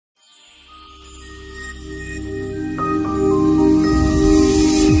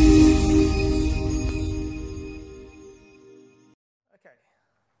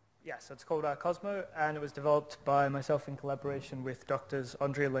So it's called rcosmo, and it was developed by myself in collaboration with doctors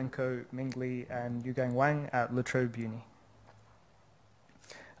Andriy Ming Li, and Yugang Wang at La Trobe Uni.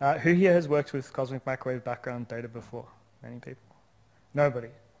 Who here has worked with cosmic microwave background data before? Many people? Nobody?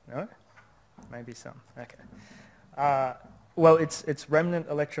 No? Maybe some. Okay. Well, it's remnant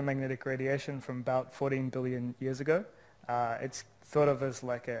electromagnetic radiation from about 14 billion years ago. It's thought of as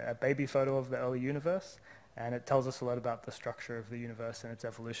like a baby photo of the early universe, and it tells us a lot about the structure of the universe and its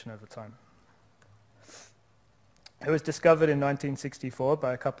evolution over time. It was discovered in 1964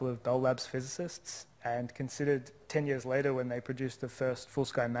 by a couple of Bell Labs physicists, and considered 10 years later, when they produced the first full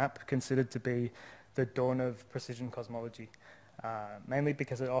sky map, considered to be the dawn of precision cosmology, mainly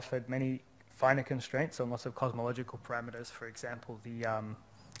because it offered many finer constraints on lots of cosmological parameters. For example, the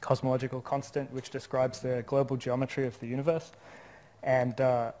cosmological constant, which describes the global geometry of the universe,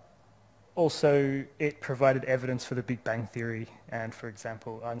 and also it provided evidence for the Big Bang Theory and, for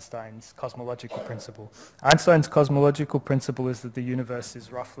example, Einstein's cosmological principle. Einstein's cosmological principle is that the universe is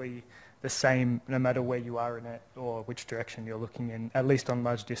roughly the same no matter where you are in it or which direction you're looking in, at least on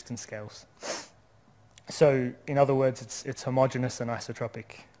large distance scales. So, in other words, it's homogeneous and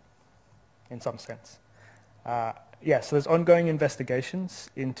isotropic in some sense. Yeah, so there's ongoing investigations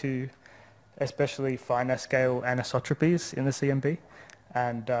into especially finer scale anisotropies in the CMB,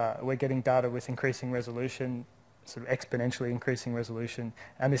 and we're getting data with increasing resolution, sort of exponentially increasing resolution,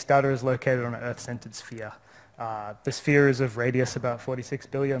 and this data is located on an Earth-centered sphere. The sphere is of radius about 46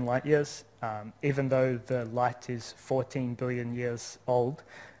 billion light years. Even though the light is 14 billion years old,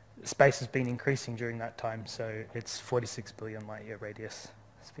 space has been increasing during that time, so it's 46 billion light year radius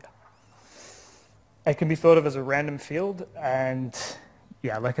sphere. It can be thought of as a random field, and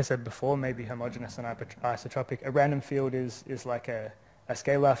yeah, like I said before, maybe homogeneous and isotropic. A random field is like a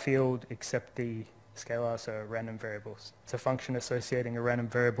scalar field, except the scalars are random variables. It's a function associating a random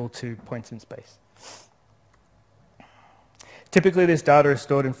variable to points in space. Typically, this data is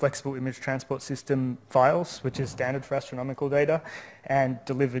stored in flexible image transport system files, which is standard for astronomical data, and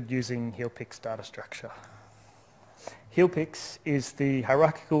delivered using HEALPIX data structure. HEALPIX is the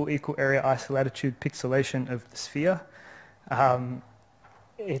hierarchical equal area isolatitude pixelation of the sphere.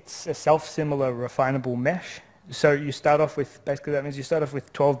 It's a self-similar refinable mesh. So you start off with, basically that means you start off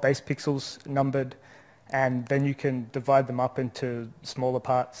with 12 base pixels numbered, and then you can divide them up into smaller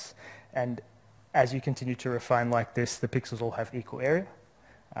parts, and as you continue to refine like this, the pixels all have equal area.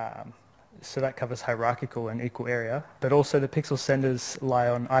 So that covers hierarchical and equal area, but also the pixel centers lie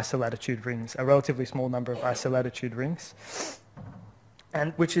on isolatitude rings, a relatively small number of isolatitude rings,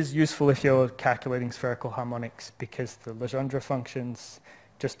 and which is useful if you're calculating spherical harmonics, because the Legendre functions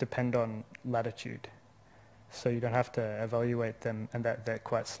just depend on latitude. So you don't have to evaluate them, and they're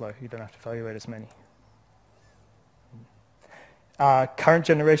quite slow. You don't have to evaluate as many. Current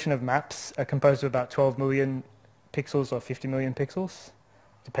generation of maps are composed of about 12 million pixels or 50 million pixels,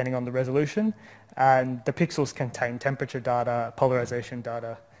 depending on the resolution. And the pixels contain temperature data, polarization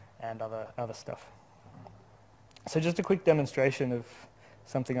data, and other stuff. So just a quick demonstration of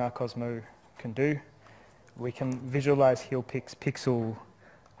something rcosmo can do. We can visualize HEALPIX pixel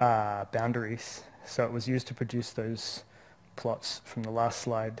boundaries. So it was used to produce those plots from the last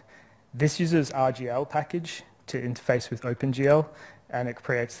slide. This uses RGL package to interface with OpenGL, and it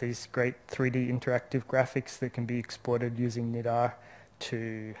creates these great 3D interactive graphics that can be exported using NIDAR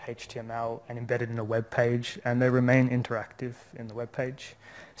to HTML and embedded in a web page, and they remain interactive in the web page.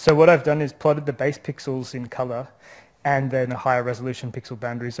 So what I've done is plotted the base pixels in color and then a higher resolution pixel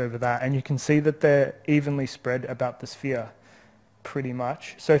boundaries over that, and you can see that they're evenly spread about the sphere pretty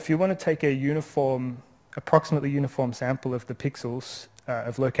much. So if you want to take a uniform, approximately uniform sample of the pixels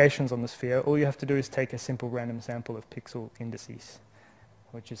of locations on the sphere, all you have to do is take a simple random sample of pixel indices,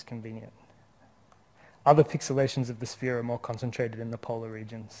 which is convenient. Other pixelations of the sphere are more concentrated in the polar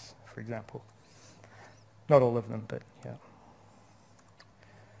regions, for example. Not all of them, but yeah.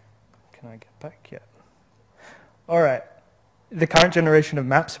 Can I get back? Yeah. All right. The current generation of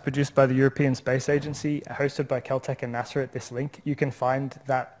maps are produced by the European Space Agency, hosted by Caltech and NASA at this link. You can find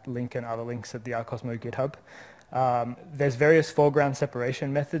that link and other links at the rcosmo GitHub. There's various foreground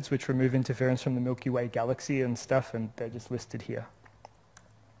separation methods which remove interference from the Milky Way galaxy and stuff, and they're just listed here.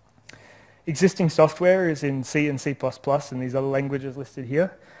 Existing software is in C and C++ and these other languages listed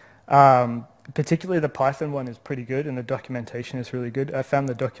here. Particularly the Python one is pretty good, and the documentation is really good. I found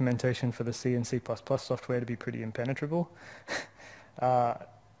the documentation for the C and C++ software to be pretty impenetrable.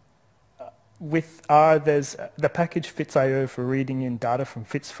 With R, there's the package fits.io for reading in data from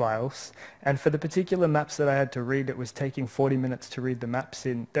fits files, and for the particular maps that I had to read, it was taking 40 minutes to read the maps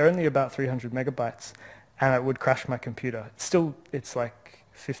in. They're only about 300 megabytes, and it would crash my computer. Still, it's like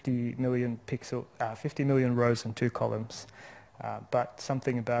 50 million 50 million rows and 2 columns, but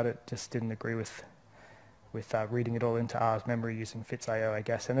something about it just didn't agree with reading it all into R's memory using fits.io, I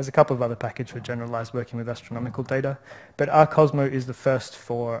guess. And there's a couple of other packages for generalized working with astronomical data, but rcosmo is the first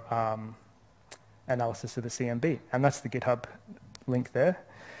for analysis of the CMB, and that's the GitHub link there.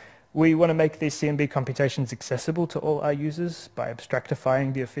 We want to make these CMB computations accessible to all our users by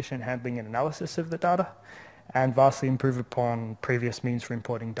abstractifying the efficient handling and analysis of the data, and vastly improve upon previous means for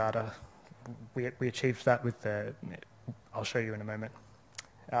importing data. We achieved that with the, I'll show you in a moment.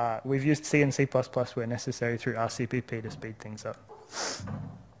 We've used C and C++ where necessary through RCPP to speed things up.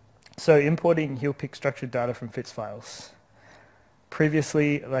 So importing heel-pick structured data from FITS files.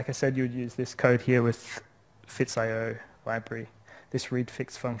 Previously, like I said, you would use this code here with fits.io library. This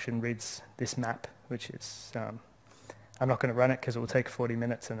readFix function reads this map, which is, I'm not going to run it because it will take 40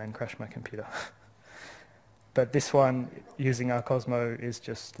 minutes and then crash my computer. But this one, using rcosmo, is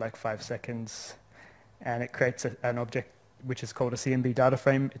just like 5 seconds, and it creates an object which is called a CMB data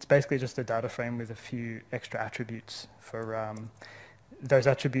frame. It's basically just a data frame with a few extra attributes. For those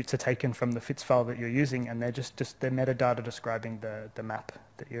attributes are taken from the FITS file that you're using, and they're just the metadata describing the map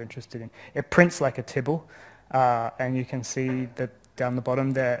that you're interested in. It prints like a tibble, and you can see that down the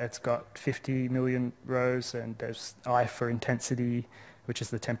bottom there, it's got 50 million rows, and there's I for intensity, which is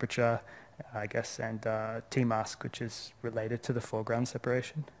the temperature, I guess, and T-mask, which is related to the foreground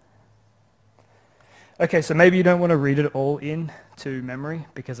separation. Okay, so maybe you don't want to read it all in to memory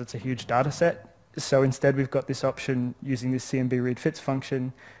because it's a huge data set. So instead we've got this option using this CMB read fits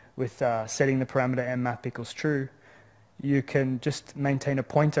function with setting the parameter mmap equals true. You can just maintain a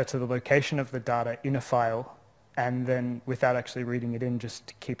pointer to the location of the data in a file, and then without actually reading it in,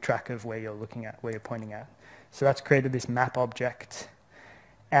 just keep track of where you're looking at, where you're pointing at. So that's created this map object,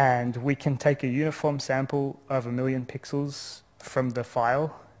 and we can take a uniform sample of 1 million pixels from the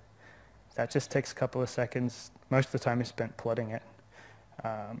file. That just takes a couple of seconds. Most of the time is spent plotting it.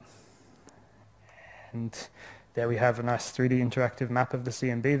 And there we have a nice 3D interactive map of the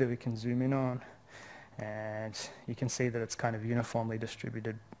CMB that we can zoom in on. And you can see that it's kind of uniformly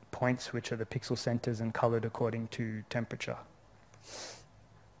distributed points, which are the pixel centers and colored according to temperature.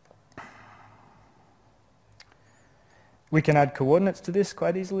 We can add coordinates to this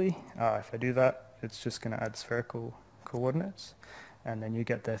quite easily. If I do that, it's just going to add spherical coordinates, and then you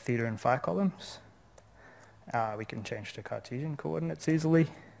get the theta and phi columns. We can change to Cartesian coordinates easily,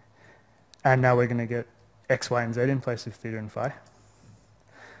 and now we're going to get x, y, and z in place of theta and phi.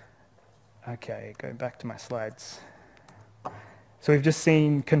 Okay, going back to my slides. So we've just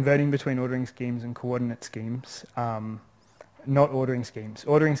seen converting between ordering schemes and coordinate schemes, not ordering schemes.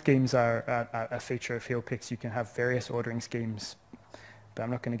 Ordering schemes are a feature of heel-picks. You can have various ordering schemes, but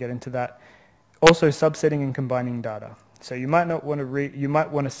I'm not going to get into that. Also, subsetting and combining data. So you might not want to read, you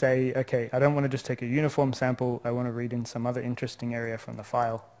might want to say, okay, I don't want to just take a uniform sample, I want to read in some other interesting area from the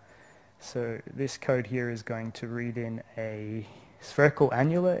file. So this code here is going to read in a spherical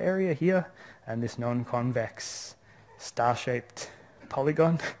annular area here, and this non-convex star-shaped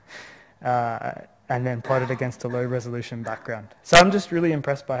polygon, and then plot it against a low-resolution background. So I'm just really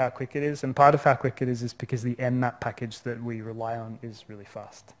impressed by how quick it is, and part of how quick it is because the mmap package that we rely on is really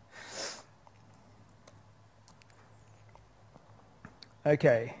fast.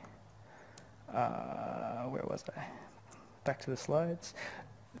 Okay, where was I? Back to the slides.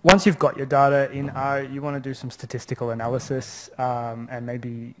 Once you've got your data in R, you want to do some statistical analysis and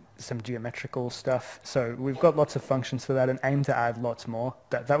maybe some geometrical stuff. So we've got lots of functions for that and aim to add lots more.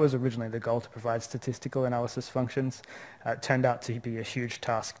 That was originally the goal, to provide statistical analysis functions. It turned out to be a huge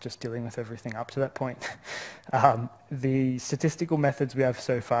task just dealing with everything up to that point. The statistical methods we have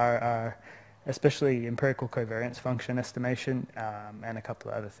so far are especially empirical covariance function estimation and a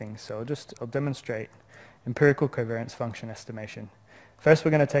couple of other things. So I'll demonstrate empirical covariance function estimation. First,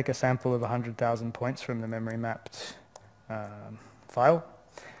 we're going to take a sample of 100,000 points from the memory mapped file,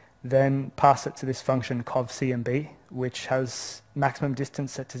 then pass it to this function covCMB, which has maximum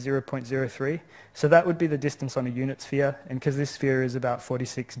distance set to 0.03. So that would be the distance on a unit sphere, and because this sphere is about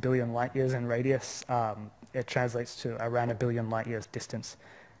 46 billion light years in radius, it translates to around 1 billion light years distance.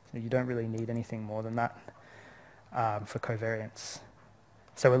 So you don't really need anything more than that for covariance.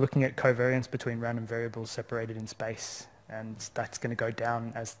 So we're looking at covariance between random variables separated in space, and that's going to go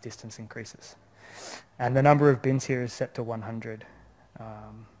down as distance increases. And the number of bins here is set to 100.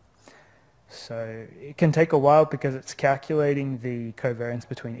 So it can take a while because it's calculating the covariance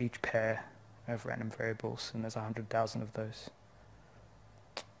between each pair of random variables, and there's 100,000 of those.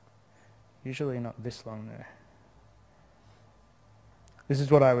 Usually not this long though. This is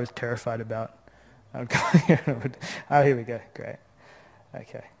what I was terrified about. Oh, here we go, great.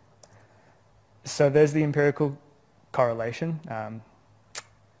 Okay. So there's the empirical correlation.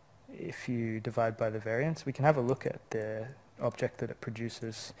 If you divide by the variance, we can have a look at the object that it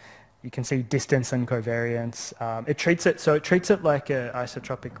produces. You can see distance and covariance. It treats it like an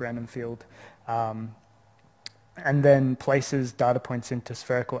isotropic random field, and then places data points into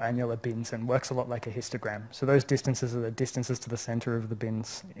spherical annular bins and works a lot like a histogram. So those distances are the distances to the center of the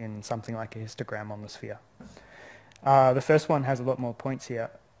bins in something like a histogram on the sphere. The first one has a lot more points here,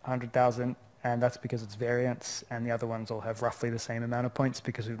 100,000, and that's because it's variance, and the other ones all have roughly the same amount of points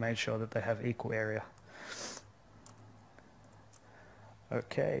because we've made sure that they have equal area.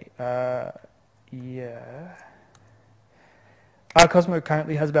 Okay, yeah. rcosmo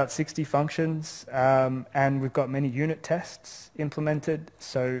currently has about 60 functions, and we've got many unit tests implemented.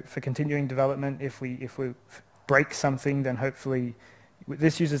 So for continuing development, if we break something, then hopefully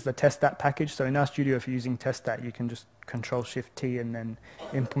this uses the test.that package. So in RStudio, if you're using test.that, you can just Control-Shift-T and then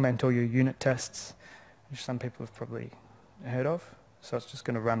implement all your unit tests, which some people have probably heard of. So it's just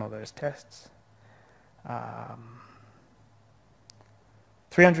going to run all those tests.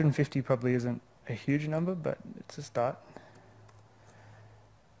 350 probably isn't a huge number, but it's a start.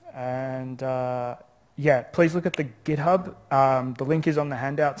 And yeah, please look at the GitHub. The link is on the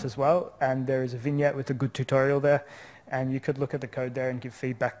handouts as well, and there is a vignette with a good tutorial there. And you could look at the code there and give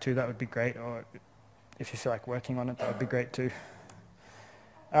feedback too. That would be great. Or if you feel like working on it, that would be great too.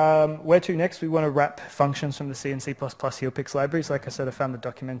 Where to next? We want to wrap functions from the C and C++ HealPix libraries. Like I said, I found the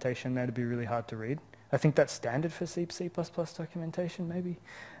documentation there to be really hard to read. I think that's standard for C++ documentation, maybe.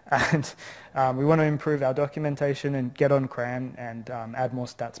 And we want to improve our documentation and get on CRAN and add more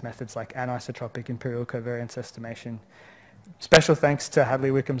stats methods like anisotropic imperial covariance estimation. Special thanks to Hadley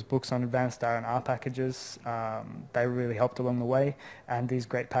Wickham's books on advanced R&R packages. They really helped along the way. And these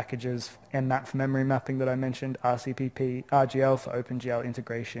great packages, mmap for memory mapping that I mentioned, RCPP, RGL for OpenGL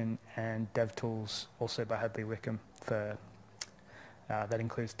integration, and DevTools also by Hadley Wickham for that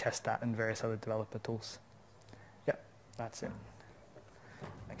includes test.that and various other developer tools. Yep, that's it.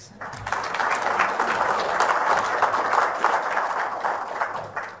 Thanks.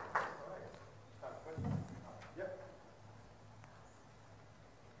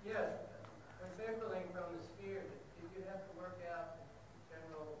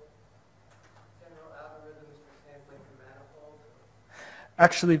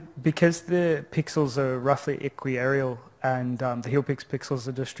 Actually, because the pixels are roughly equiareal and the HealPix pixels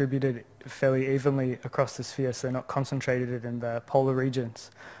are distributed fairly evenly across the sphere, so they're not concentrated in the polar regions,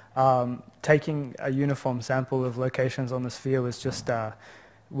 taking a uniform sample of locations on the sphere was just,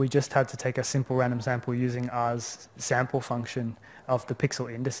 we just had to take a simple random sample using R's sample function of the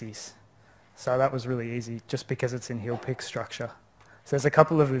pixel indices. So that was really easy, just because it's in HealPix structure. So there's a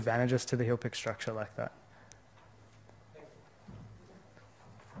couple of advantages to the HealPix structure like that.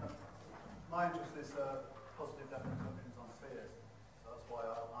 My interest is positive definite functions on spheres, so that's why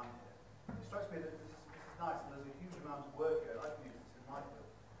I'm here. It strikes me that this is nice, and there's a huge amount of work here. I can use this in my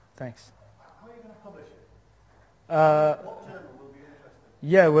field. Thanks. How are you going to publish it? What journal will be interested?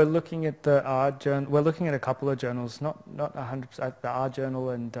 Yeah, we're looking at the R journal. We're looking at a couple of journals, not 100%. The R journal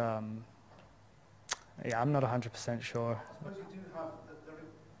and yeah, I'm not 100% sure. I suppose you do have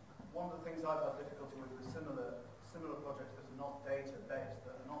one of the things I've had difficulty with similar projects that are not data-based,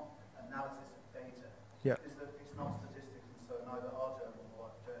 that are not analysis of data, yeah, is that it's not statistics, and so neither our journal nor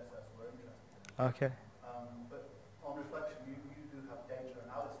JSS were interested in. Okay. But on reflection, you do have data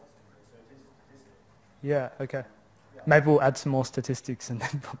analysis in it, so it is statistics. Yeah, okay. Yeah. Maybe we'll add some more statistics and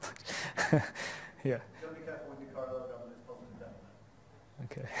then publish. Yeah. You've got to be careful with your parallelogram and its positive definite.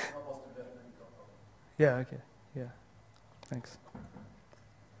 Okay. It's not positive definite, you've got a problem. Yeah, okay. Yeah. Thanks.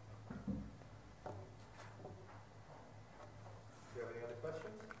 Do you have any other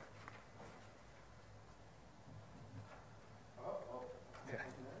questions? Okay.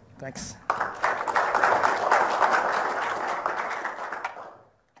 Thanks.